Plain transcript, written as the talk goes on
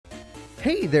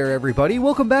Hey there everybody,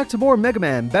 welcome back to more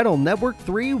Megaman Battle Network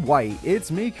 3 White. It's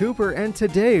me, Cooper, and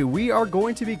today we are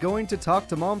going to be going to talk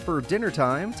to Mom for dinner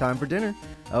time. Time for dinner.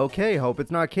 Okay, hope it's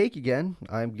not cake again.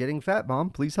 I'm getting fat, Mom.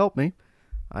 Please help me.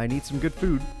 I need some good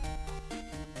food.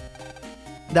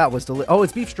 That was oh,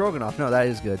 it's beef stroganoff. No, that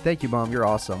is good. Thank you, Mom. You're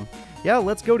awesome. Yeah,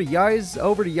 let's go to Yai's,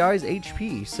 over to Yai's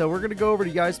HP. So we're going to go over to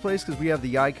Yai's place because we have the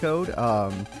Yai code.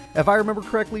 If I remember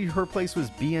correctly, her place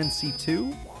was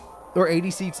BNC2. Or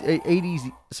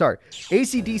ACDC2,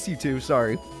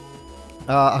 sorry.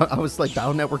 I was like,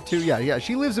 Battle Network 2? Yeah,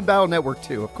 she lives in Battle Network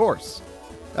 2, of course.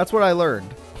 That's what I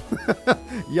learned.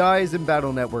 Yai's in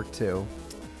Battle Network 2.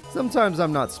 Sometimes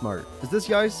I'm not smart. Is this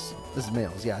Yai's? This is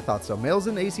males. Yeah, I thought so. Males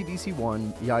in ACDC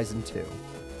 1, Yai's in 2.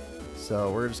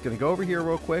 So we're just going to go over here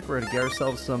real quick. We're going to get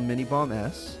ourselves some Mini Bomb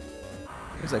S.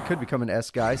 I guess I could become an S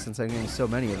guy since I'm getting so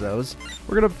many of those.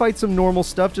 We're going to fight some normal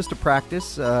stuff just to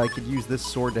practice. I could use this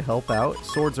sword to help out.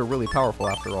 Swords are really powerful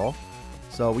after all.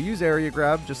 So we use area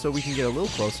grab just so we can get a little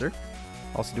closer.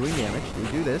 Also doing damage. We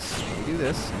do this,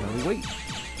 and then we wait.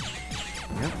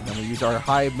 Yep, and then we use our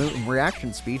high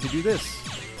reaction speed to do this.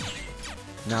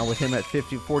 Now with him at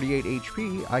 48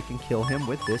 HP, I can kill him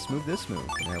with this move.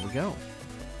 And there we go.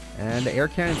 And the air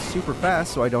cannon's super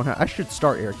fast, so I should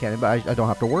start air cannon, but I don't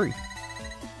have to worry.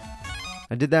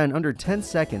 I did that in under 10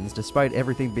 seconds, despite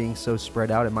everything being so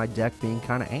spread out and my deck being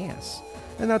kind of ass.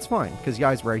 And that's fine, because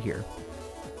Yai's right here.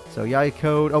 So Yai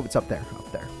code, oh, it's up there.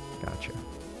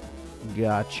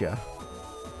 Gotcha.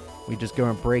 We just go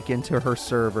and break into her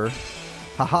server.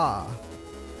 Haha.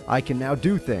 I can now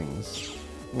do things.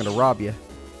 I'm going to rob you.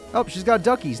 Oh, she's got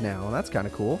duckies now. That's kind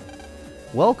of cool.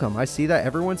 Welcome. I see that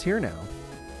everyone's here now.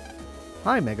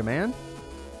 Hi, Megaman.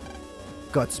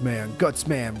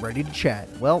 Gutsman, ready to chat.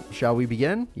 Well, shall we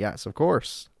begin? Yes, of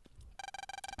course.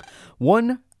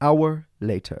 1 hour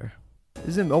later.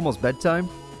 Isn't it almost bedtime?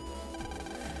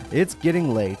 It's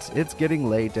getting late,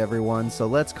 everyone, so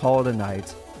let's call it a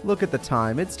night. Look at the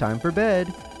time, it's time for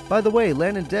bed. By the way,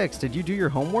 Lan and Dex, did you do your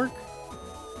homework?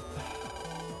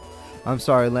 I'm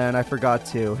sorry, Lan, I forgot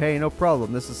to. Hey, no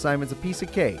problem, this assignment's a piece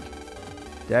of cake.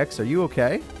 Dex, are you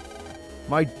okay?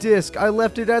 My disc, I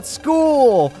left it at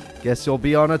school! Guess you'll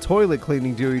be on a toilet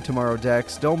cleaning duty tomorrow,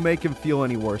 Dex. Don't make him feel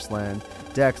any worse, Lan.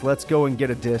 Dex, let's go and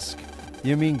get a disc.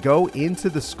 You mean go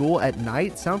into the school at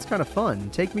night? Sounds kind of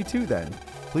fun. Take me too, then.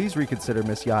 Please reconsider,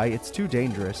 Miss Yai. It's too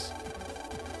dangerous.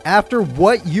 After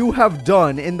what you have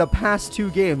done in the past 2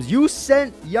 games, you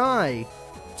sent Yai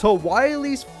to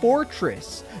Wily's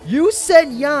fortress. You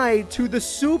sent Yai to the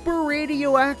super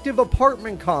radioactive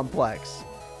apartment complex.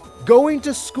 Going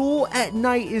to school at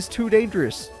night is too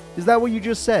dangerous. Is that what you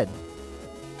just said?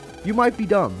 You might be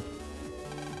dumb.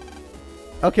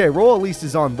 Okay, Roll at least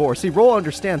is on board. See, Roll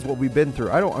understands what we've been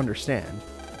through. I don't understand.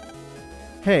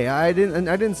 Hey, I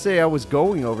didn't say I was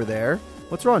going over there.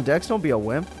 What's wrong, Dex? Don't be a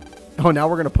wimp. Oh, now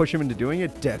we're gonna push him into doing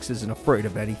it? Dex isn't afraid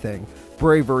of anything.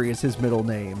 Bravery is his middle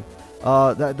name.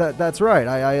 That's right.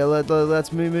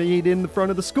 Let's meet in the front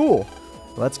of the school.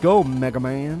 Let's go,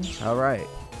 Megaman. All right.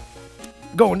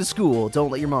 Going to school. Don't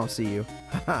let your mom see you.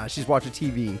 Haha, she's watching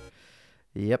TV.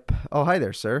 Yep. Oh, hi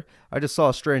there, sir. I just saw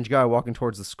a strange guy walking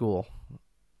towards the school.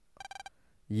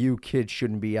 You kids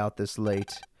shouldn't be out this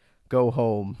late. Go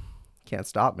home. Can't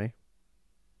stop me.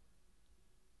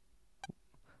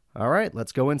 Alright,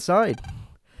 let's go inside.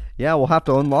 Yeah, we'll have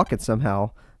to unlock it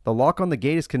somehow. The lock on the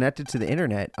gate is connected to the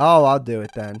internet. Oh, I'll do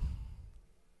it then.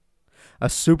 A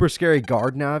super scary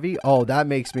guard navi? Oh, that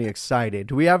makes me excited.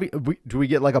 Do we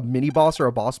get like a mini boss or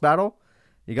a boss battle?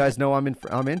 You guys know I'm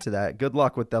into that. Good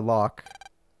luck with the lock.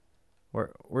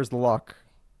 Where's the lock?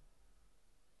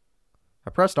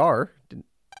 I pressed R.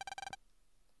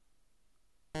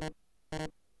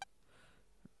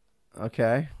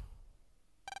 Okay.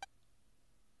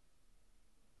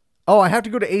 Oh, I have to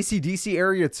go to ACDC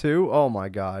area too? Oh my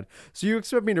god. So you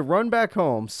expect me to run back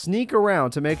home, sneak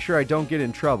around to make sure I don't get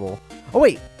in trouble. Oh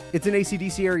wait, it's an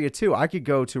ACDC area too. I could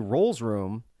go to Roll's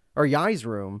room, or Yai's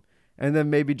room, and then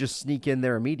maybe just sneak in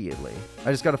there immediately.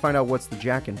 I just gotta find out what's the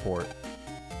jack-in port.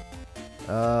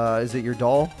 Is it your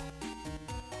doll?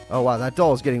 Oh wow, that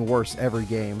doll is getting worse every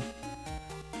game.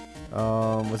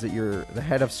 Was it the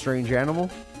head of strange animal?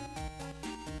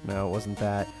 No, it wasn't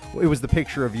that. It was the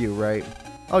picture of you, right?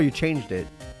 Oh, you changed it.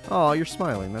 Oh, you're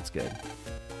smiling. That's good.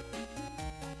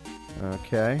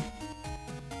 Okay.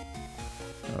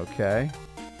 Okay.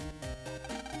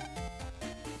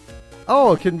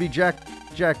 Oh, it can be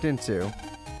jacked into.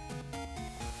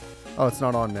 Oh, it's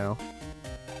not on now.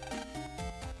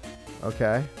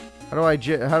 Okay. How do I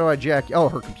jack? Oh,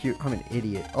 her computer. I'm an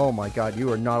idiot. Oh my god, you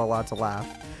are not allowed to laugh.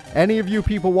 Any of you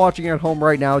people watching at home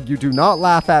right now, you do not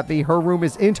laugh at me. Her room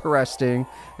is interesting,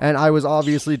 and I was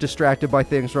obviously distracted by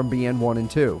things from BN 1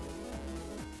 and 2.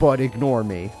 But ignore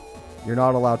me. You're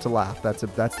not allowed to laugh. That's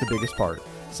the biggest part.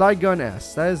 Side gun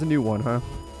S. That is a new one, huh?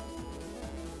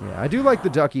 Yeah, I do like the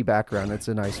ducky background. It's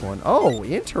a nice one. Oh,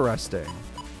 interesting.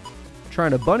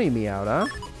 Trying to bunny me out, huh?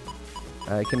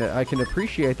 I can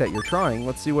appreciate that you're trying.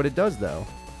 Let's see what it does, though.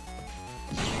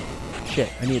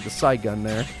 Shit, I need the side gun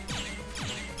there.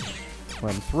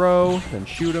 Let him throw, then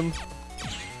shoot him.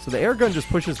 So the air gun just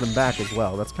pushes them back as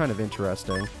well. That's kind of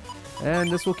interesting. And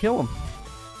this will kill him.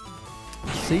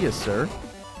 See ya, sir.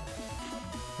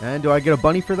 And do I get a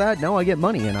bunny for that? No, I get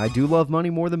money, and I do love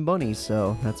money more than bunnies,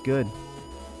 so that's good.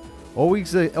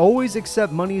 Always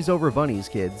accept monies over bunnies,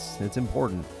 kids. It's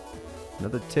important.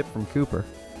 Another tip from Cooper.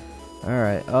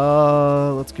 Alright,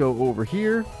 let's go over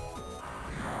here.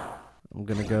 I'm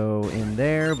gonna go in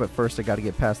there, but first I gotta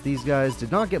get past these guys.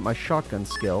 Did not get my shotgun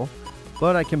skill,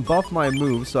 but I can buff my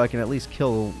move so I can at least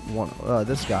kill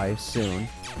this guy soon.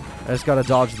 I just gotta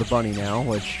dodge the bunny now,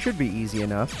 which should be easy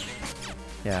enough.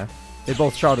 Yeah, they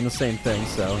both shot in the same thing,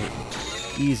 so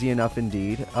easy enough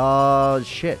indeed.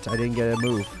 Shit, I didn't get a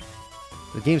move.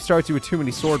 The game starts you with too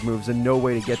many sword moves and no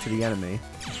way to get to the enemy.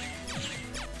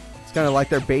 It's kind of like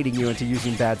they're baiting you into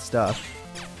using bad stuff.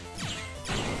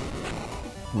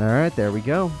 Alright, there we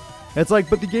go. It's like,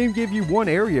 but the game gave you one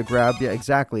area grab. Yeah,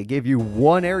 exactly. It gave you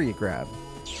one area grab.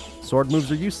 Sword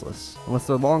moves are useless, unless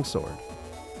they're longsword.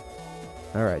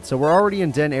 Alright, so we're already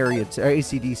in Den Area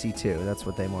ACDC 2. That's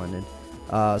what they wanted.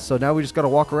 So now we just gotta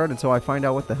walk around until I find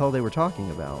out what the hell they were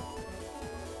talking about.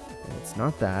 It's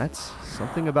not that.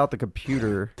 Something about the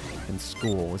computer in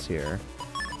school was here.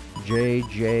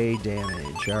 JJ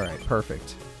damage. Alright,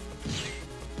 perfect.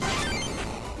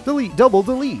 Delete, double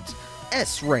delete.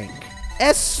 S rank.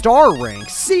 S star rank.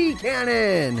 C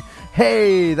cannon.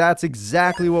 Hey, that's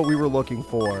exactly what we were looking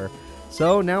for.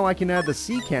 So now I can add the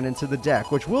C cannon to the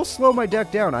deck, which will slow my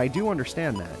deck down. I do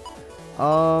understand that.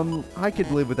 I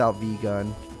could live without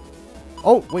V-gun.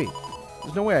 Oh, wait.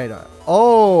 There's no way I don't.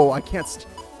 Oh, I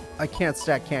can't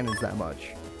stack cannons that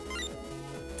much.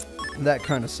 That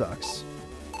kind of sucks.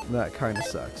 That kind of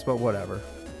sucks, but whatever.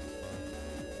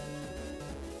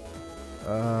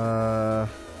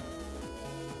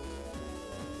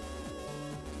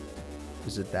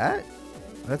 Is it that?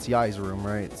 That's Yai's room,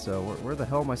 right? So where the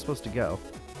hell am I supposed to go?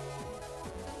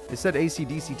 It said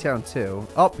ACDC Town 2.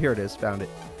 Oh, here it is. Found it.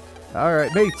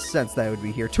 Alright, makes sense that it would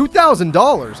be here.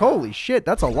 $2,000! Holy shit,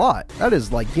 that's a lot. That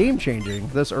is, like, game-changing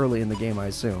this early in the game, I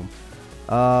assume.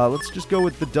 Let's just go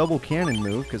with the double cannon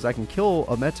move, because I can kill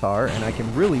a Metar, and I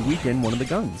can really weaken one of the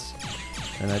guns.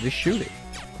 And I just shoot it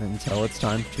until it's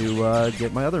time to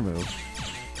get my other move.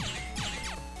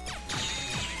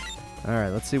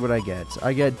 Alright, let's see what I get.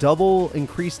 I get double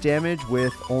increased damage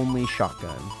with only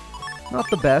shotgun. Not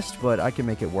the best, but I can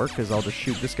make it work, because I'll just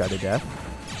shoot this guy to death.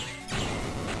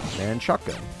 And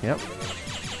shotgun. Yep.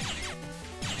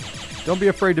 Don't be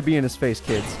afraid to be in his face,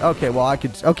 kids. Okay, well, I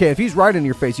could... Okay, if he's right in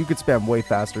your face, you could spam way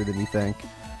faster than you think.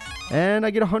 And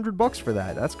I get $100 for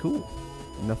that. That's cool.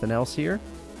 Nothing else here?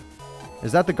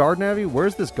 Is that the guard navvy?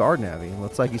 Where's this guard navvy?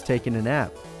 Looks like he's taking a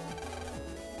nap.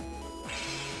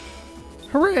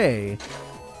 Hooray!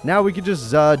 Now we can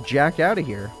just jack out of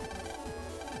here.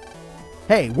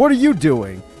 Hey, what are you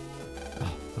doing?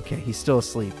 Oh, okay, he's still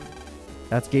asleep.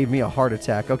 That gave me a heart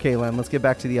attack. Okay, Len, let's get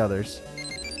back to the others.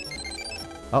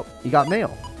 Oh, you got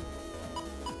mail.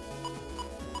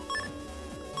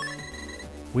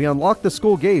 We unlocked the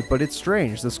school gate, but it's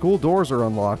strange. The school doors are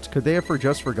unlocked. Could they have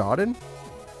just forgotten?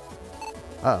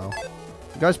 Uh-oh.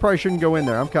 You guys probably shouldn't go in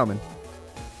there. I'm coming.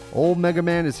 Old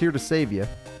Megaman is here to save you.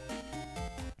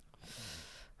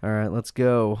 Alright, let's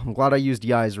go. I'm glad I used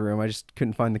Yai's room. I just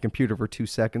couldn't find the computer for 2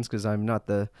 seconds because I'm not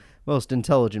the most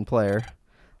intelligent player.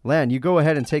 Lan, you go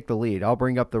ahead and take the lead. I'll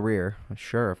bring up the rear.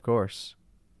 Sure, of course.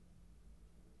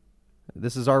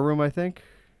 This is our room, I think.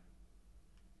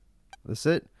 This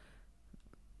it?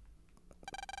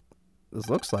 This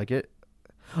looks like it.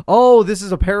 Oh, this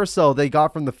is a parasol they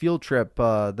got from the field trip.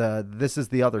 This is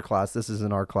the other class. This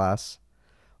isn't our class.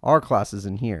 Our class is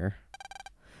in here.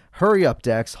 Hurry up,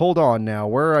 Dex. Hold on now.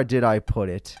 Where did I put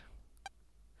it?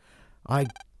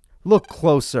 Look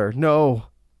closer. No.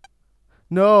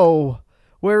 No.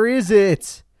 Where is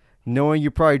it? Knowing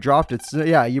you probably dropped it.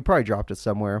 Yeah, you probably dropped it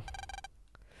somewhere.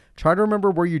 Try to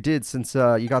remember where you did since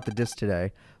you got the disc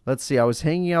today. Let's see. I was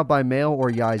hanging out by Mail or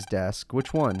Yai's desk.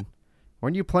 Which one?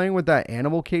 Weren't you playing with that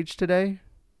animal cage today?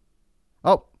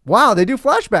 Oh, wow. They do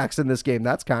flashbacks in this game.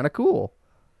 That's kind of cool.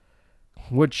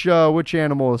 Which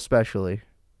animal especially?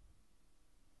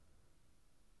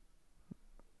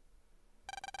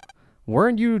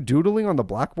 Weren't you doodling on the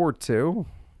blackboard too?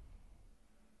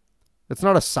 It's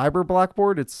not a cyber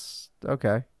blackboard. It's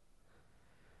okay.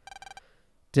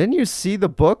 Didn't you see the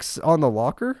books on the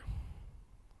locker?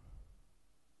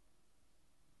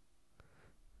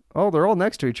 Oh, they're all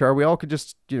next to each other. We all could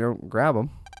just, grab them.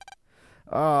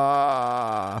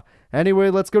 Anyway,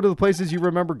 let's go to the places you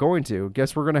remember going to.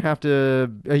 Guess we're going to have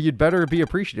to... you'd better be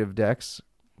appreciative, Dex.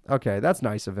 Okay, that's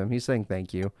nice of him. He's saying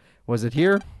thank you. Was it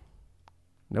here?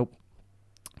 Nope.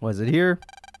 Was it here?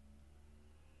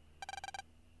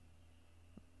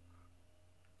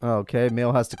 Okay,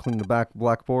 Mail has to clean the back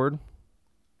blackboard.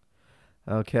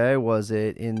 Okay, was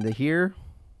it in the here?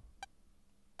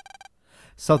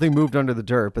 Something moved under the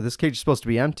dirt, but this cage is supposed to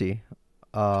be empty.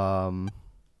 What?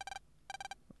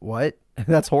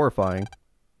 That's horrifying.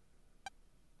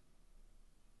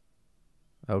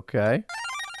 Okay.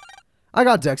 I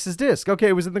got Dex's disc. Okay,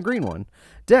 it was in the green one.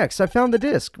 Dex, I found the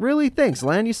disc. Really? Thanks,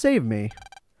 Lan. You saved me.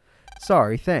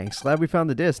 Sorry, thanks. Glad we found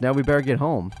the disc. Now we better get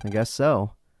home. I guess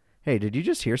so. Hey, did you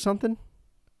just hear something?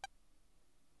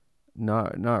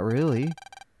 Not really.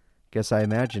 Guess I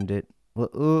imagined it.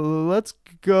 Let's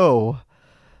go.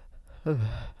 It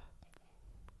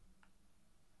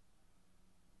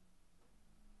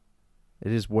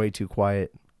is way too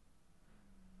quiet.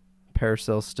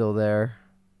 Paracel's still there.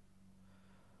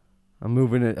 I'm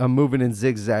moving in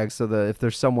zigzags so that if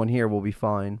there's someone here, we'll be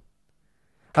fine.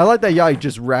 I like that Yai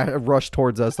just rushed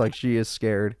towards us like she is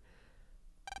scared.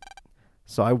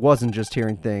 So I wasn't just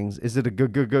hearing things. Is it a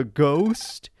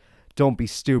ghost? Don't be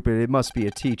stupid. It must be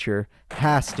a teacher.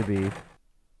 Has to be.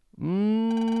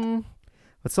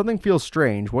 But something feels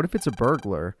strange. What if it's a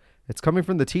burglar? It's coming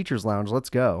from the teacher's lounge. Let's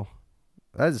go.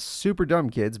 That is super dumb,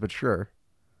 kids, but sure.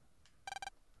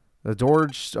 The door...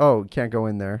 Oh, can't go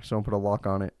in there, so don't put a lock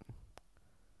on it.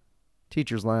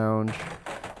 Teacher's lounge.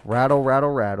 Rattle, rattle,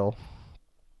 rattle.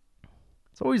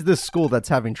 It's always this school that's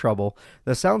having trouble.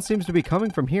 The sound seems to be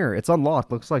coming from here. It's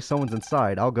unlocked. Looks like someone's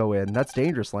inside. I'll go in. That's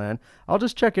dangerous, Lan. I'll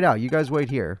just check it out. You guys wait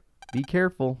here. Be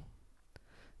careful.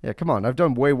 Yeah, come on. I've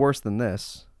done way worse than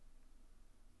this.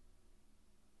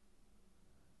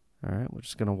 Alright, we're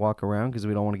just going to walk around because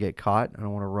we don't want to get caught. I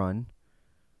don't want to run.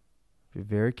 Be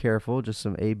very careful. Just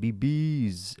some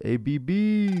ABBs.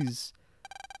 ABBs.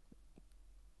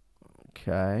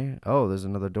 Okay. Oh, there's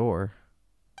another door.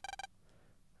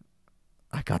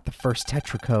 I got the first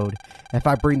Tetra code. If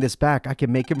I bring this back, I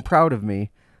can make him proud of me.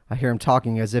 I hear him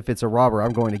talking as if it's a robber.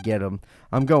 I'm going to get him.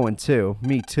 I'm going too.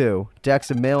 Me too. Dex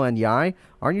and Mail and Yai,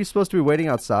 aren't you supposed to be waiting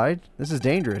outside? This is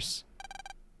dangerous.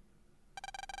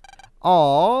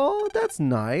 Aw, that's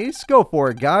nice. Go for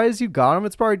it, guys. You got him.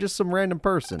 It's probably just some random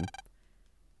person.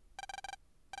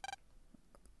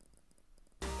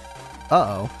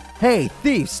 Uh-oh. Hey,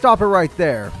 thief, stop it right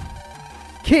there.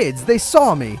 Kids, they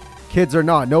saw me. Kids or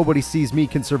not, nobody sees me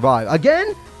can survive.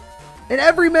 Again? In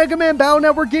every Mega Man Battle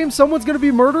Network game, someone's going to be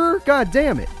a murderer? God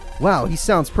damn it. Wow, he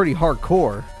sounds pretty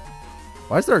hardcore.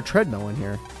 Why is there a treadmill in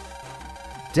here?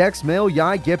 Dex, Mail,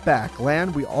 Yai, get back.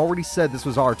 Lan, we already said this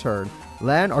was our turn.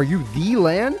 Lan, are you the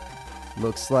Lan?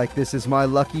 Looks like this is my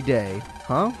lucky day.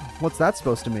 Huh? What's that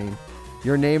supposed to mean?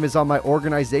 Your name is on my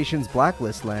organization's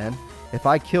blacklist, Lan. If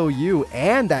I kill you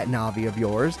and that Navi of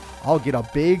yours, I'll get a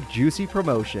big, juicy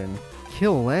promotion.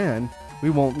 Kill Lan?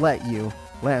 We won't let you.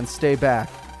 Lan, stay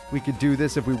back. We could do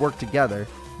this if we work together.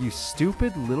 You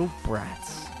stupid little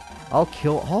brats. I'll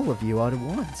kill all of you at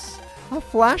once. A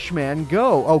Flashman,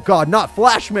 go. Oh god, not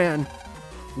Flashman.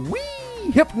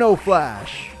 Whee! Hypno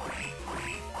Flash.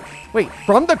 Wait,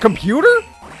 from the computer?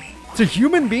 To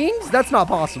human beings? That's not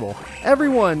possible.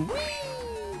 Everyone. Whee!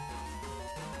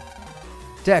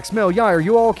 Dex, Mel, Yai, are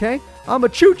you all okay? I'm a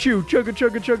choo-choo. Chugga,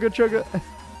 chugga, chugga, chugga.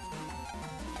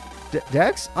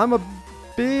 Dex, I'm a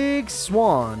big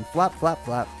swan. Flap, flap,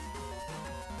 flap.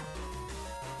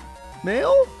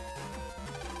 Male?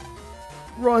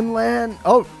 Run, Lan.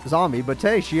 Oh, zombie, but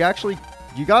hey, you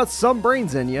got some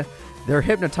brains in you. They're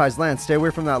hypnotized, Lan. Stay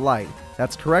away from that light.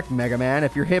 That's correct, Mega Man.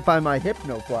 If you're hit by my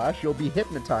Hypno Flash, you'll be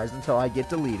hypnotized until I get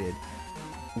deleted.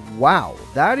 Wow,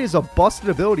 that is a busted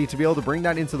ability to be able to bring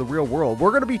that into the real world.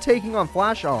 We're going to be taking on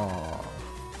Flash. Aww.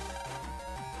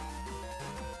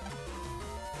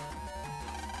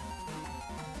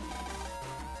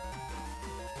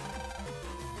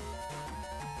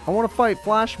 I want to fight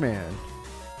Flashman.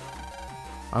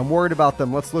 I'm worried about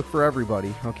them. Let's look for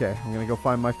everybody. Okay, I'm going to go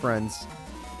find my friends.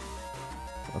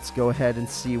 Let's go ahead and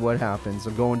see what happens.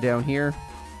 I'm going down here.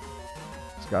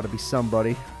 There's got to be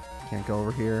somebody. Can't go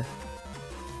over here.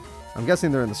 I'm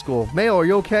guessing they're in the school. Mail, are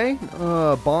you okay?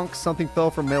 Bonk, something fell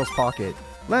from Mail's pocket.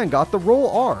 Lan got the roll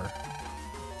R.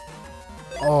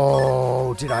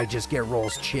 Oh, did I just get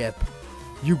Roll's chip?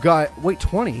 You got... Wait,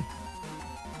 20?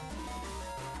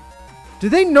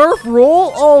 Did they nerf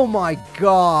roll? Oh my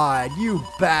god, you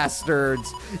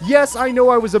bastards. Yes, I know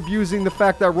I was abusing the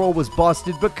fact that roll was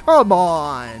busted, but come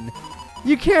on.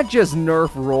 You can't just nerf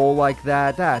roll like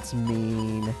that. That's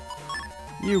mean.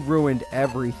 You ruined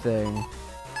everything.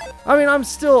 I mean, I'm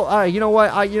still... you know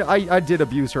what? I did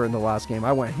abuse her in the last game.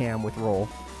 I went ham with roll.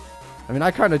 I mean,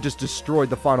 I kind of just destroyed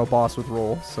the final boss with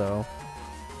roll, so...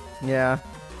 Yeah,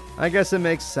 I guess it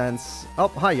makes sense. Oh,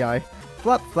 hi, Yai.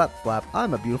 Flap, flap, flap.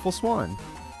 I'm a beautiful swan.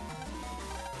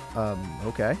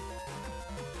 Okay.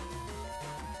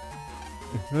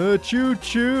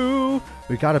 Choo-choo.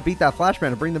 We gotta beat that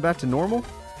Flashman and bring them back to normal.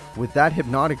 With that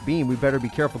hypnotic beam, we better be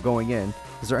careful going in.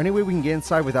 Is there any way we can get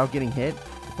inside without getting hit?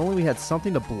 If only we had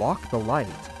something to block the light.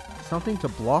 Something to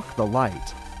block the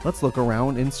light. Let's look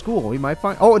around in school. We might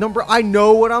find... Oh, an umbrella. I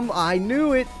know what I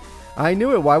knew it. I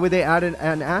knew it. Why would they add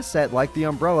an asset like the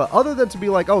umbrella? Other than to be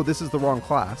like, oh, this is the wrong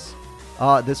class.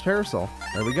 This parasol.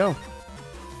 There we go.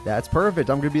 That's perfect.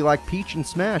 I'm going to be like Peach and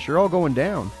Smash. You're all going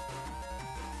down.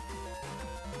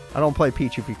 I don't play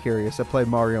Peach if you're curious. I play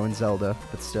Mario and Zelda,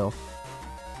 but still.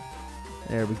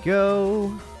 There we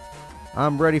go.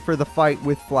 I'm ready for the fight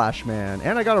with Flashman.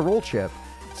 And I got a roll chip.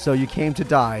 So you came to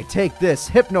die. Take this,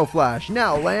 Hypno Flash.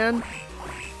 Now, Lan.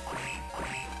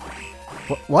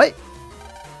 What?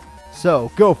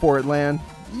 So, go for it, Lan.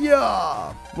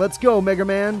 Yeah! Let's go, Mega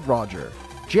Man. Roger.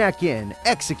 Jack in.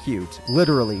 Execute.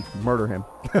 Literally, murder him.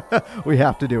 We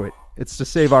have to do it. It's to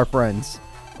save our friends.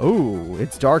 Ooh,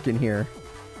 it's dark in here.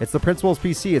 It's the principal's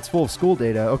PC. It's full of school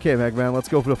data. Okay, Mega Man, let's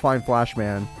go for the find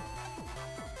Flashman.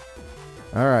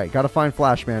 Alright, gotta find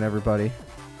Flashman, everybody.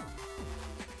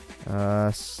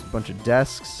 A bunch of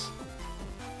desks.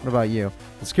 What about you?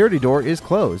 The security door is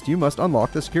closed. You must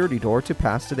unlock the security door to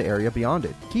pass to the area beyond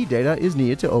it. Key data is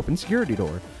needed to open security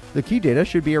door. The key data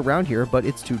should be around here, but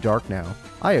it's too dark now.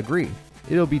 I agree.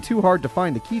 It'll be too hard to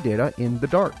find the key data in the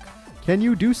dark. Can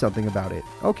you do something about it?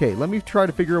 Okay, let me try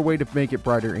to figure a way to make it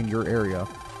brighter in your area.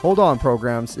 Hold on,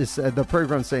 programs. The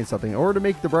program's saying something. In order to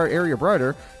make the area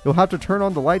brighter, you'll have to turn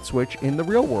on the light switch in the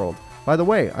real world. By the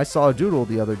way, I saw a doodle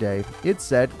the other day. It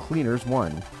said Cleaners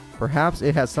 1. Perhaps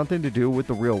it has something to do with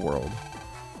the real world.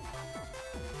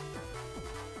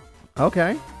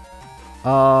 Okay.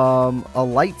 A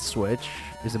light switch.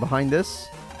 Is it behind this?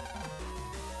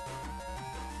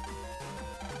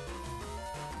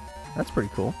 That's pretty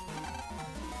cool.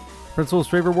 Principal's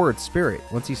favorite word, spirit.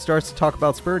 Once he starts to talk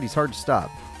about spirit, he's hard to stop.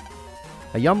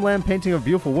 A Yumland painting of a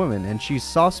beautiful woman, and she's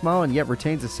soft smile and yet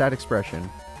retains a sad expression.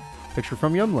 Picture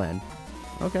from Yumland.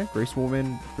 Okay, graceful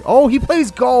woman. Oh, he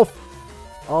plays golf!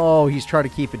 Oh, he's trying to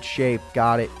keep in shape.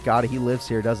 Got it. Got it. He lives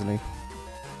here, doesn't he?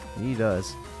 He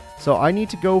does. So I need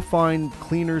to go find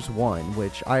Cleaners 1,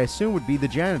 which I assume would be the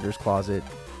janitor's closet.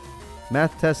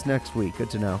 Math test next week. Good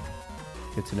to know.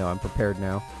 Good to know. I'm prepared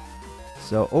now.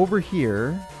 So over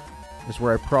here is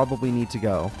where I probably need to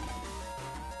go.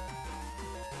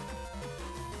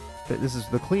 This is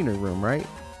the cleaner room, right?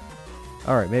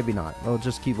 Alright, maybe not. I'll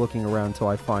just keep looking around until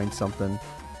I find something.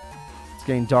 It's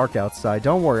getting dark outside.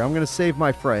 Don't worry, I'm going to save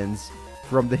my friends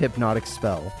from the hypnotic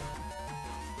spell.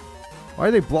 Why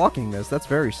are they blocking this? That's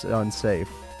very unsafe.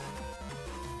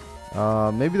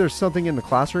 Maybe there's something in the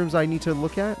classrooms I need to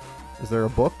look at? Is there a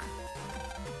book?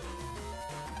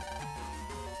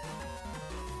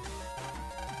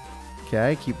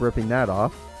 Okay, keep ripping that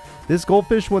off. This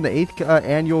goldfish won the 8th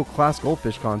annual class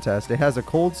goldfish contest. It has a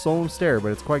cold, solemn stare,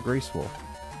 but it's quite graceful.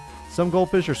 Some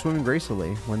goldfish are swimming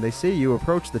gracefully. When they see you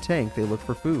approach the tank, they look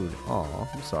for food. Aw,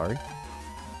 I'm sorry.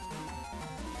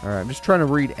 Alright, I'm just trying to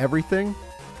read everything.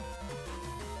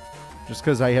 Just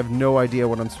because I have no idea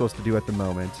what I'm supposed to do at the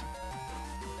moment.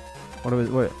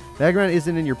 What? Megaman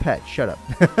isn't in your pet. Shut up.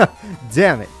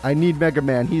 Damn it. I need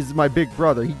Megaman. He's my big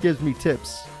brother. He gives me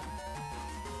tips.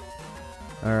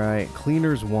 Alright,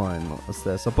 Cleaners 1. What's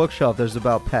this? A bookshelf. There's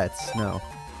about pets. No.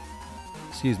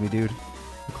 Excuse me, dude.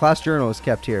 The class journal is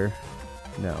kept here.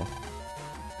 No.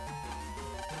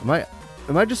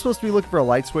 Am I just supposed to be looking for a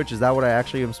light switch? Is that what I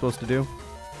actually am supposed to do?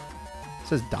 It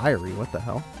says diary. What the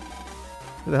hell?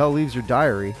 Who the hell leaves your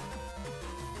diary?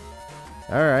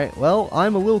 Alright, well,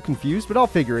 I'm a little confused, but I'll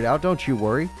figure it out. Don't you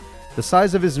worry. The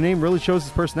size of his name really shows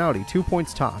his personality. 2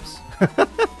 points tops.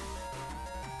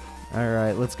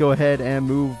 Alright, let's go ahead and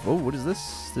move. Oh, what is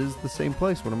this? This is the same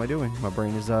place. What am I doing? My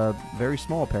brain is very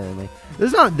small, apparently.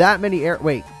 There's not that many air...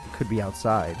 Wait, it could be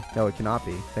outside. No, it cannot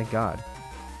be. Thank God.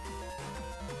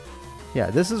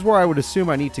 Yeah, this is where I would assume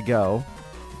I need to go.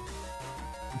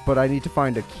 But I need to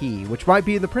find a key, which might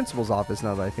be in the principal's office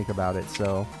now that I think about it,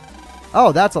 so...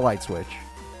 Oh, that's a light switch.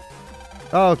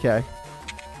 Oh, okay.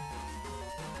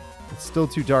 It's still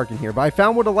too dark in here. But I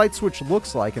found what a light switch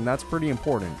looks like, and that's pretty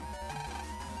important.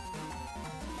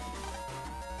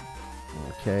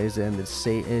 Okay, is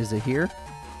it here?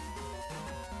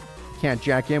 Can't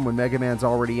jack in when Mega Man's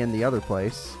already in the other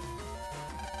place.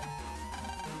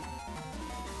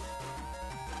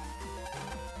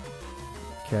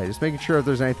 Okay, just making sure if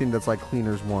there's anything that's like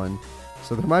Cleaners 1.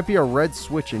 So there might be a red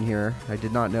switch in here. I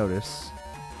did not notice.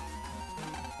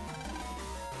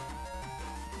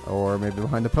 Or maybe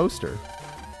behind the poster.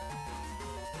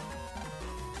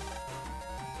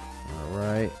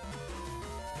 Alright.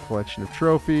 Collection of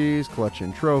trophies.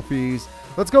 Collection of trophies.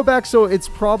 Let's go back. So it's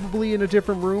probably in a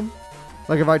different room.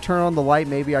 Like if I turn on the light,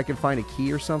 maybe I can find a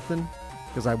key or something.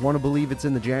 Because I want to believe it's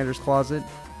in the janitor's closet.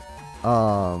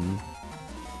 But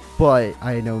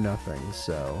I know nothing,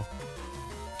 so...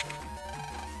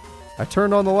 I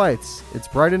turned on the lights. It's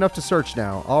bright enough to search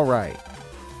now. Alright.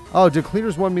 Oh, did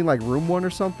Cleaners 1 mean like room 1 or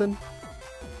something?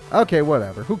 Okay,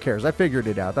 whatever. Who cares? I figured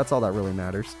it out. That's all that really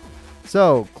matters.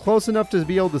 So, close enough to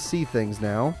be able to see things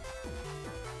now.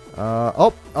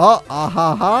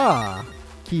 Ha!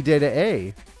 Key data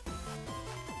A.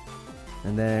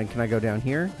 And then, can I go down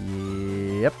here?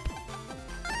 Yep.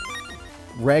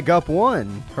 Reg up 1.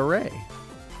 Hooray.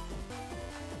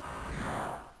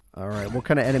 Alright, what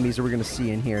kind of enemies are we going to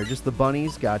see in here? Just the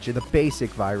bunnies? Gotcha. The basic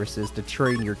viruses to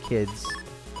train your kids.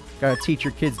 Gotta teach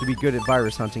your kids to be good at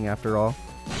virus hunting after all.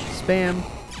 Spam.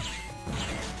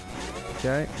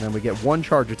 Okay, and then we get 1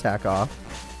 charge attack off.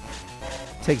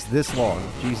 Takes this long.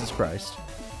 Jesus Christ.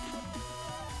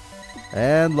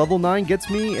 And level 9 gets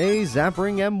me a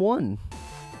Zappering M1.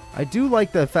 I do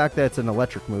like the fact that it's an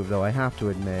electric move, though, I have to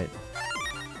admit.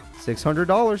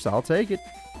 $600, I'll take it.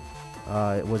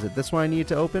 Was it this one I needed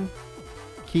to open?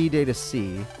 Key data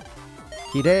C.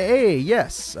 Key data A,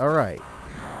 yes. Alright.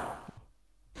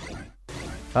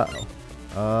 Uh-oh.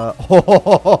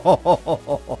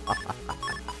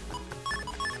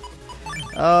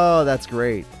 Oh, that's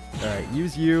great. Alright,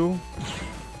 use you.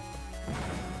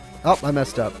 Oh, I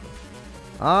messed up.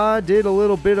 I did a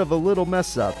little bit of a little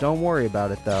mess up. Don't worry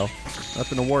about it, though.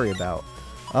 Nothing to worry about.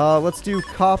 Let's do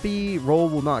copy. Roll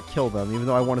will not kill them, even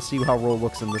though I want to see how roll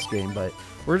looks in this game, but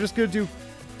we're just going to do...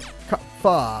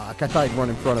 Fuck, I thought he'd run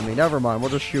in front of me. Never mind, we'll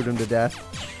just shoot him to death.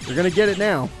 You're going to get it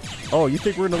now. Oh, you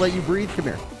think we're going to let you breathe? Come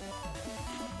here.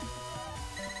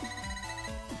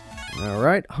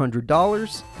 Alright,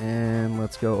 $100. And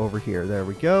let's go over here. There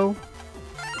we go.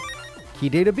 Key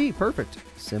data B, perfect.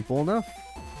 Simple enough.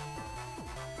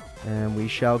 And we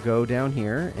shall go down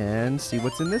here and see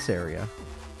what's in this area.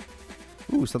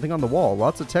 Ooh, something on the wall.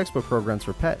 Lots of textbook programs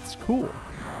for pets. Cool.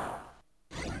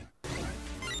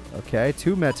 Okay,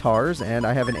 2 Metars, and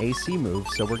I have an AC move,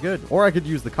 so we're good. Or I could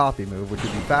use the copy move, which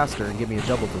would be faster and give me a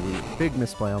double delete. Big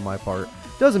misplay on my part.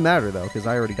 Doesn't matter, though, because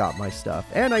I already got my stuff.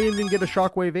 And I even get a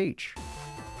Shockwave H.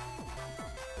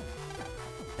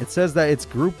 It says that it's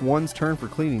Group 1's turn for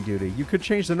cleaning duty. You could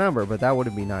change the number, but that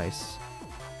wouldn't be nice.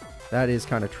 That is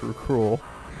kind of cruel.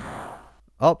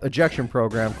 Oh, ejection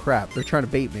program. Crap, they're trying to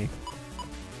bait me.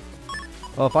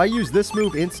 Well, if I use this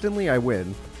move instantly, I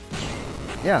win.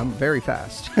 Yeah, I'm very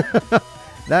fast.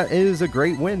 That is a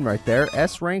great win right there.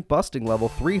 S rank busting level,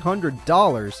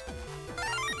 $300.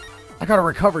 I gotta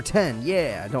recover 10.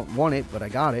 Yeah, I don't want it, but I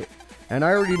got it. And I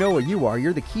already know what you are.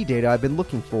 You're the key data I've been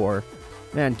looking for.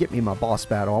 Man, get me my boss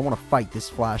battle. I want to fight this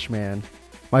Flashman.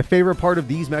 My favorite part of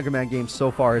these Mega Man games so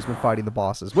far has been fighting the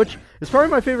bosses, which is probably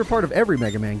my favorite part of every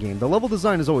Mega Man game. The level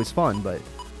design is always fun, but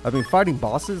I mean, fighting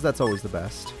bosses, that's always the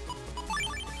best.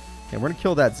 Okay, we're going to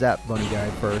kill that Zap Bunny guy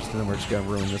first, and then we're just going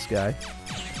to ruin this guy.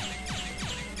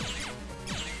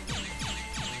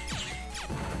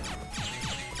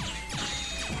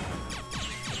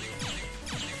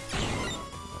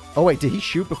 Oh wait, did he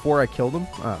shoot before I killed him?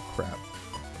 Oh, crap.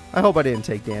 I hope I didn't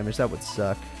take damage. That would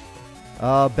suck.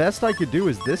 Best I could do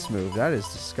is this move. That is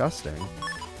disgusting.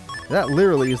 That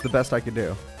literally is the best I could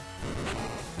do.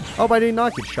 Oh, but I did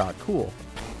not get shot. Cool.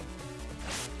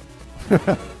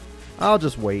 I'll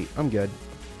just wait. I'm good.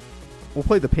 We'll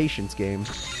play the patience game.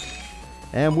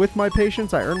 And with my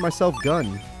patience, I earned myself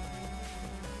gun.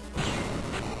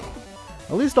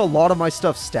 At least a lot of my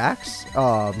stuff stacks.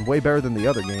 Way better than the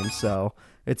other games, so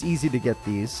it's easy to get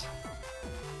these.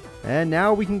 And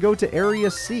now we can go to Area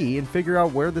C and figure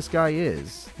out where this guy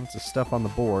is. Lots of stuff on the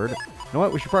board. You know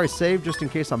what? We should probably save just in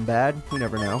case I'm bad. We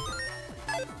never know.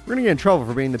 We're gonna get in trouble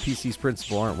for being the PC's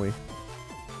principal, aren't we?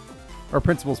 Or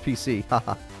principal's PC.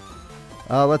 Haha.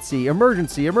 Let's see.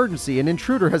 Emergency, emergency. An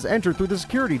intruder has entered through the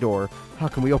security door. How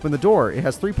can we open the door? It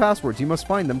has 3 passwords. You must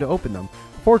find them to open them.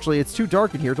 Fortunately, it's too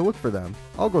dark in here to look for them.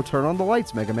 I'll go turn on the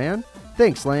lights, Mega Man.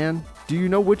 Thanks, Lan. Do you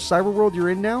know which cyber world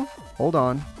you're in now? Hold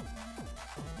on.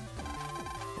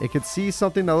 It could see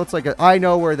something that looks like a... I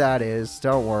know where that is.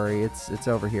 Don't worry. It's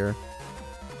over here.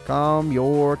 Calm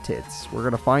your tits. We're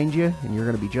going to find you, and you're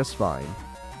going to be just fine.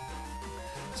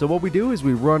 So what we do is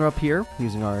we run up here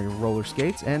using our roller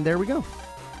skates, and there we go.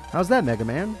 How's that, Mega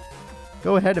Man?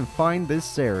 Go ahead and find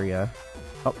this area.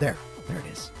 Oh, there. There it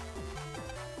is.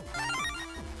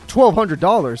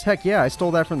 $1,200. Heck yeah, I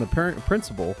stole that from the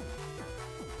principal.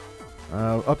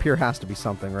 Up here has to be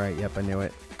something, right? Yep, I knew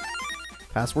it.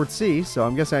 Password C, so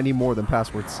I'm guessing I need more than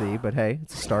password C, but hey,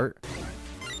 it's a start.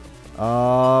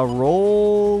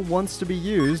 Roll wants to be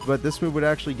used, but this move would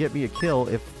actually get me a kill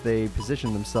if they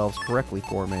position themselves correctly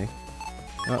for me.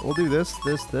 We'll do this,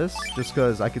 just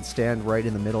because I could stand right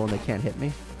in the middle and they can't hit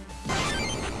me.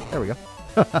 There we go.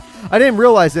 I didn't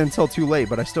realize it until too late,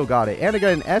 but I still got it. And I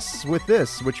got an S with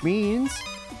this, which means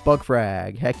bug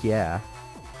frag. Heck yeah.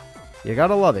 You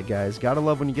gotta love it, guys. Gotta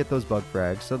love when you get those bug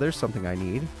frags. So there's something I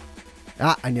need.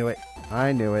 Ah, I knew it.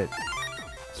 I knew it.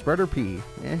 Spreader P.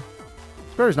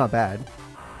 Spreader's not bad.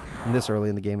 This early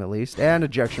in the game, at least. And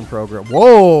ejection program.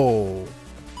 Whoa!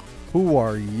 Who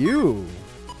are you?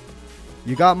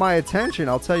 You got my attention,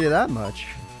 I'll tell you that much.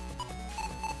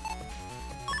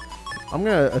 I'm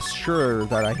gonna assure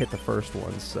that I hit the first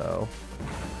one, so...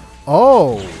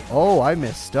 Oh, I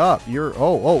messed up. You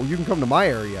can come to my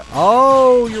area.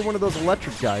 Oh, you're one of those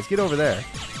electric guys. Get over there.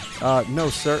 No,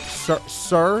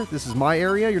 sir, this is my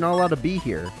area. You're not allowed to be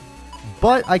here.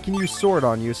 But I can use sword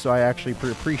on you, so I actually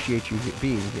appreciate you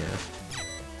being here.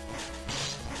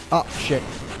 Oh, shit.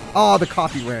 Oh, the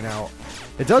coffee ran out.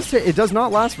 It does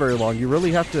not last very long. You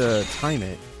really have to time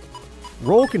it.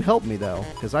 Roll can help me, though,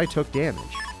 because I took damage.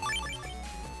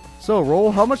 So,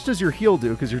 Roll, how much does your heal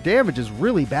do? Because your damage is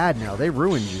really bad now. They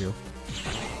ruined you.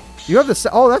 You have the...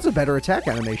 Oh, that's a better attack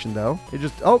animation, though. It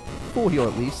just... Oh, full heal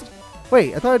at least.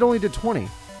 Wait, I thought it only did 20.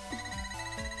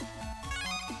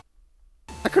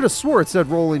 I could have swore it said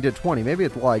Roll only did 20. Maybe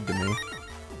it lied to me.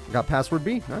 Got password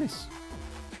B. Nice.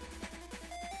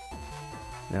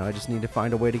 Now I just need to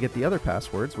find a way to get the other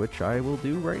passwords, which I will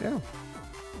do right now.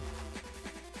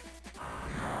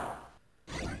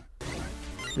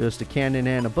 Just a cannon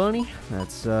and a bunny.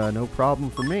 That's no problem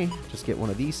for me. Just get one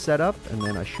of these set up, and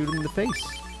then I shoot him in the face.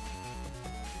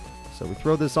 So we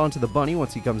throw this onto the bunny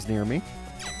once he comes near me.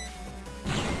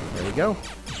 There we go.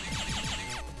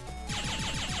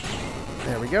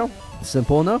 There we go.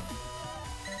 Simple enough.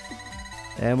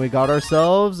 And we got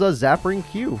ourselves a Zapping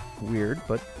Q. Weird,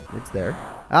 but it's there.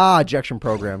 Ah, ejection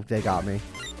program. They got me.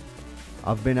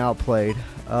 I've been outplayed.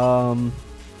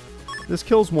 This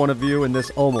kills one of you, and this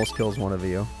almost kills one of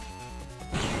you.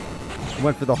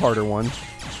 Went for the harder one.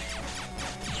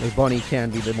 The bunny can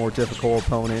be the more difficult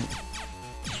opponent.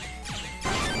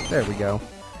 There we go.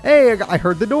 Hey, I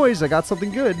heard the noise. I got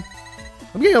something good.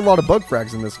 I'm getting a lot of bug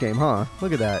frags in this game, huh?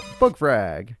 Look at that. Bug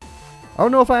frag. I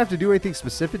don't know if I have to do anything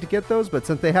specific to get those, but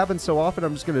since they happen so often,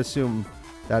 I'm just going to assume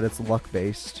that it's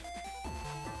luck-based.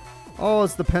 Oh,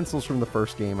 it's the pencils from the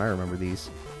first game. I remember these.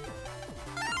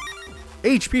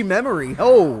 HP memory.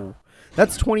 Oh,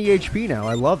 that's 20 HP now.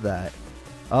 I love that.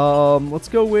 Let's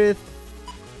go with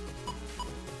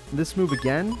this move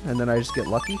again, and then I just get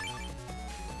lucky.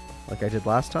 Like I did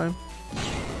last time.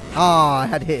 Ah, I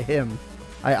had to hit him.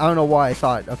 I don't know why I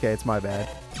thought, okay, it's my bad.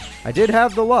 I did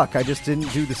have the luck, I just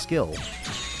didn't do the skill.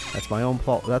 That's my own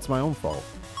fault. That's my own fault.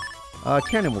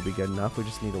 Cannon will be good enough. We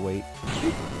just need to wait.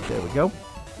 There we go.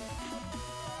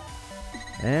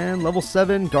 And level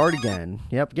 7, guard again.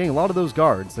 Yep, getting a lot of those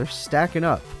guards. They're stacking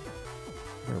up.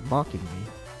 They're mocking me.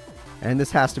 And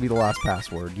this has to be the last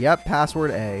password. Yep,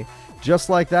 password A. Just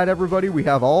like that, everybody, we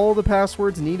have all the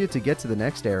passwords needed to get to the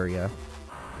next area.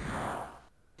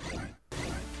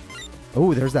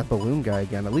 Oh, there's that balloon guy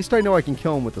again. At least I know I can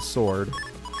kill him with the sword.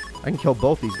 I can kill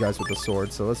both these guys with the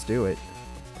sword, so let's do it.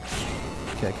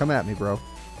 Okay, come at me, bro.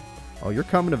 Oh, you're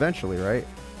coming eventually, right?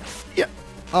 Yeah.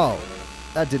 Oh,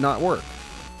 that did not work.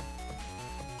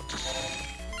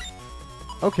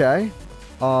 Okay.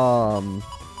 I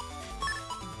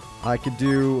could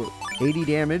do 80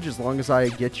 damage as long as I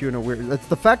get you in a weird... That's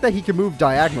the fact that he can move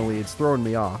diagonally. It's throwing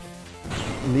me off.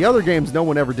 In the other games, no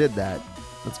one ever did that.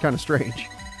 That's kind of strange.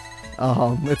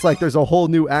 It's like there's a whole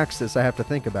new axis I have to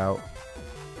think about.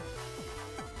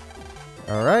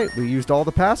 Alright, we used all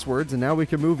the passwords, and now we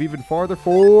can move even farther.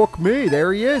 Fuck me,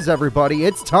 there he is, everybody.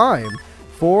 It's time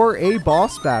for a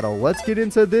boss battle. Let's get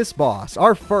into this boss.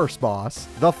 Our first boss,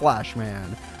 the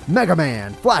Flashman.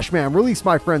 Megaman, Flashman, release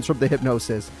my friends from the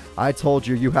hypnosis. I told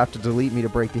you, you have to delete me to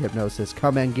break the hypnosis.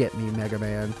 Come and get me,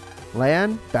 Megaman.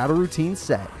 Land, battle routine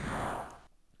set.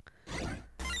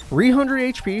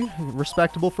 300 HP,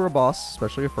 respectable for a boss,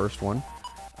 especially a first one.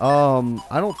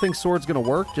 I don't think sword's going to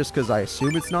work just because I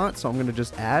assume it's not, so I'm going to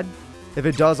just add. If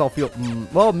it does, I'll feel...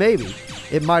 well, maybe.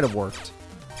 It might have worked.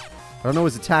 I don't know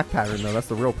his attack pattern, though. That's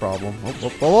the real problem.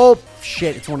 Oh,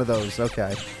 shit. It's one of those.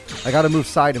 Okay. I got to move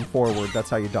side and forward. That's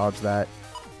how you dodge that.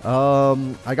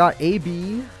 I got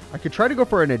AB. I could try to go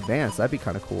for an advance. That'd be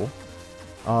kind of cool.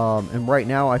 And right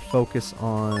now, I focus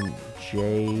on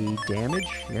J damage.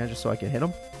 Yeah, just so I can hit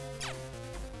him.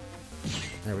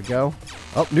 There we go.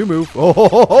 Oh, new move. Oh, ho,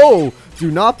 ho, ho.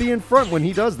 Do not be in front when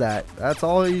he does that. That's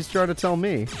all he's trying to tell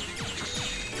me.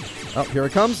 Oh, here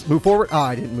it comes. Move forward. Ah,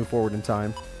 I didn't move forward in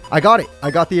time. I got it. I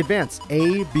got the advance.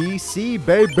 A, B, C,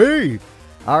 baby.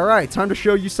 All right, time to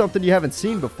show you something you haven't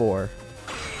seen before.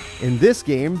 In this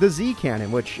game, the Z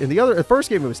cannon, which in the first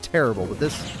game it was terrible, but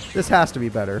this has to be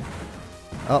better.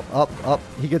 Up, up, up.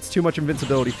 He gets too much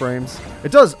invincibility frames.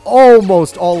 It does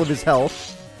almost all of his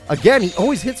health. Again, he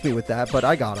always hits me with that, but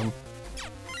I got him.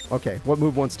 Okay, what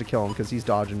move wants to kill him? Because he's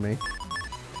dodging me.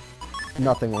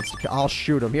 Nothing wants to kill. I'll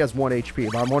shoot him. He has 1 HP,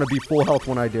 but I want to be full health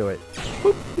when I do it.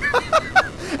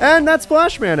 And that's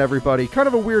Flashman, everybody. Kind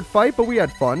of a weird fight, but we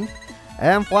had fun.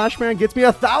 And Flashman gets me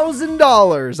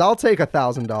 $1,000. I'll take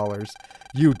 $1,000.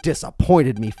 You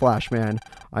disappointed me, Flashman.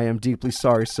 I am deeply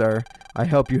sorry, sir. I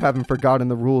hope you haven't forgotten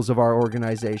the rules of our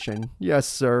organization. Yes,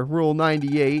 sir. Rule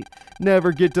 98.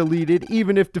 Never get deleted,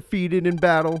 even if defeated in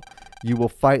battle. You will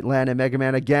fight Lan and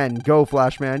Megaman again. Go,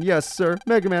 Flashman. Yes, sir.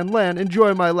 Megaman, Lan,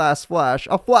 enjoy my last flash.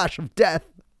 A flash of death.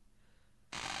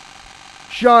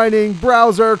 Shining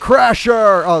Browser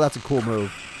Crasher. Oh, that's a cool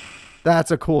move.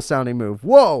 That's a cool sounding move.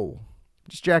 Whoa.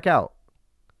 Just jack out.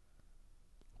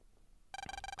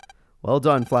 Well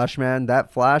done, Flashman.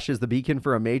 That flash is the beacon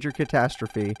for a major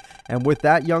catastrophe. And with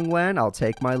that, young Lan, I'll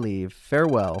take my leave.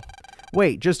 Farewell.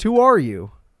 Wait, just who are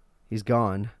you? He's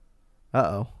gone.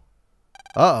 Uh-oh.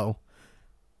 Uh-oh.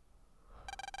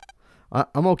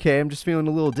 I'm okay. I'm just feeling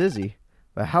a little dizzy.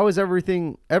 But how is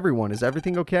everyone? Is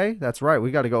everything okay? That's right.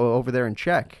 We got to go over there and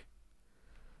check.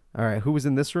 All right. Who was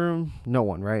in this room? No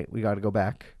one, right? We got to go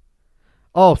back.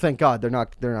 Oh, thank God. They're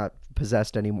not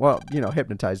possessed anymore. Well, you know,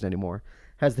 hypnotized anymore.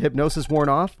 Has the hypnosis worn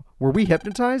off? Were we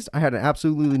hypnotized? I had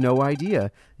absolutely no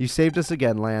idea. You saved us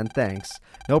again, Lan. Thanks.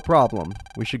 No problem.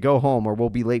 We should go home or we'll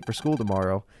be late for school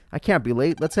tomorrow. I can't be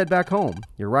late. Let's head back home.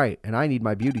 You're right, and I need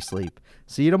my beauty sleep.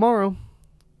 See you tomorrow.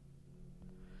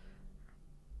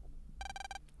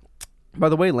 By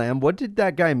the way, Lamb, what did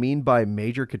that guy mean by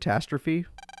major catastrophe?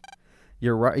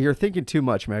 You're right. You're thinking too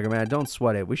much, Mega Man. Don't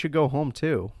sweat it. We should go home,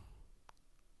 too.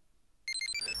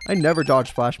 I never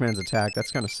dodged Flashman's attack.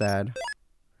 That's kind of sad.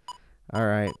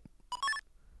 Alright.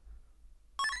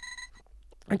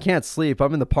 I can't sleep.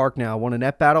 I'm in the park now. Want a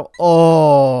net battle?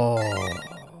 Oh.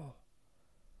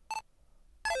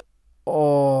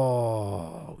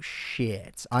 Oh,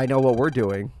 shit. I know what we're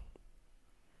doing.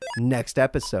 Next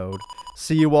episode.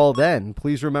 See you all then.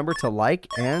 Please remember to like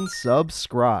and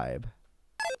subscribe.